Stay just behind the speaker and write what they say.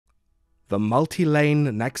The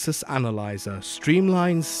MultiLane Nexus Analyzer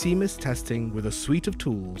streamlines CMIS testing with a suite of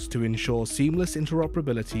tools to ensure seamless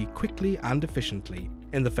interoperability quickly and efficiently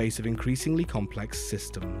in the face of increasingly complex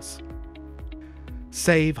systems.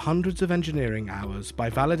 Save hundreds of engineering hours by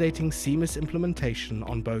validating CMIS implementation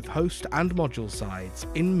on both host and module sides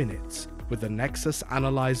in minutes with the Nexus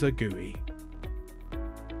Analyzer GUI.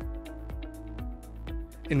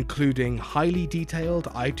 Including highly detailed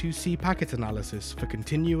I2C packet analysis for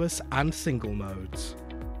continuous and single modes.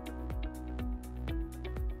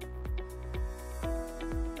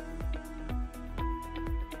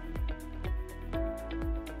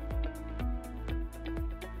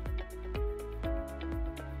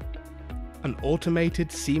 An automated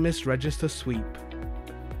CMIS register sweep.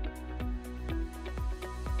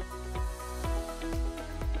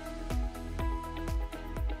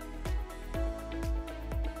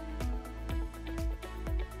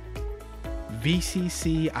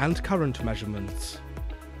 VCC and current measurements,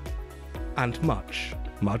 and much,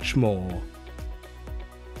 much more.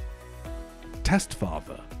 Test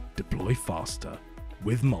farther, deploy faster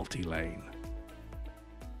with MultiLane.